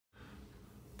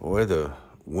Boy, the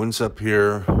winds up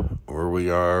here where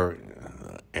we are,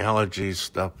 allergy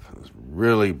stuff is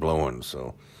really blowing,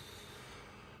 so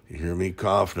you hear me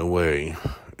coughing away.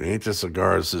 It ain't the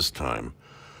cigars this time.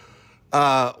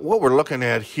 What we're looking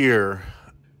at here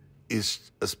is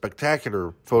a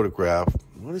spectacular photograph.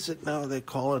 What is it now they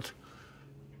call it?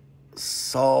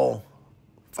 Sol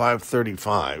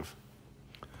 535.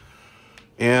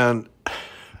 And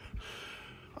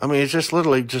I mean, it's just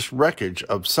literally just wreckage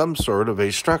of some sort of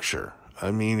a structure. I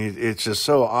mean, it's just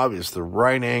so obvious. The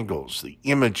right angles, the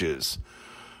images,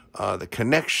 the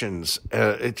connections.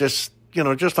 It just,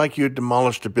 just like you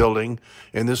demolished a building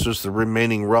and this was the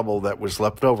remaining rubble that was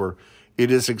left over. It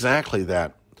is exactly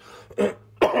that.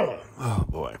 Oh,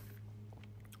 boy.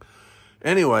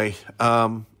 Anyway,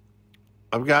 I've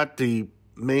got the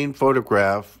main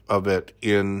photograph of it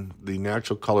in the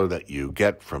natural color that you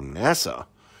get from NASA.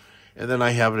 And then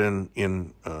I have it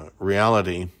in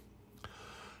reality.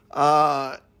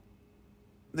 The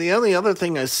only other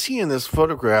thing I see in this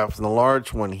photograph, in the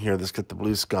large one here, that's got the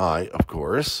blue sky, of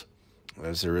course,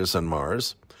 as there is on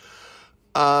Mars.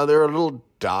 There are little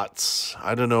dots.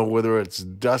 I don't know whether it's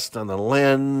dust on the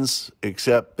lens,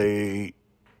 except they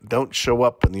don't show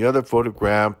up in the other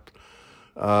photograph,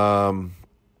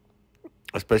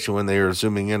 especially when they are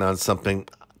zooming in on something.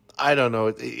 I don't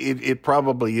know. It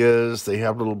probably is. They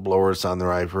have little blowers on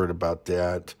there. I've heard about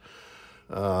that.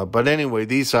 But anyway,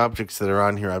 these objects that are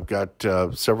on here, I've got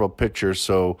several pictures,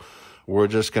 so we're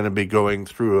just going to be going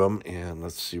through them, and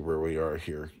let's see where we are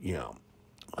here. Yeah.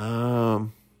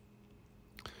 And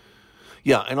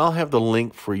I'll have the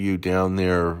link for you down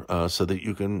there so that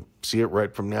you can see it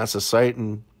right from NASA's site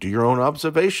and do your own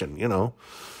observation,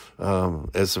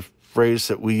 as a phrase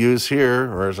that we use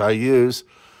here, or as I use,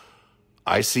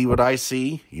 I see what I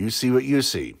see, you see what you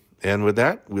see. And with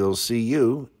that, we'll see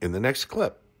you in the next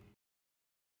clip.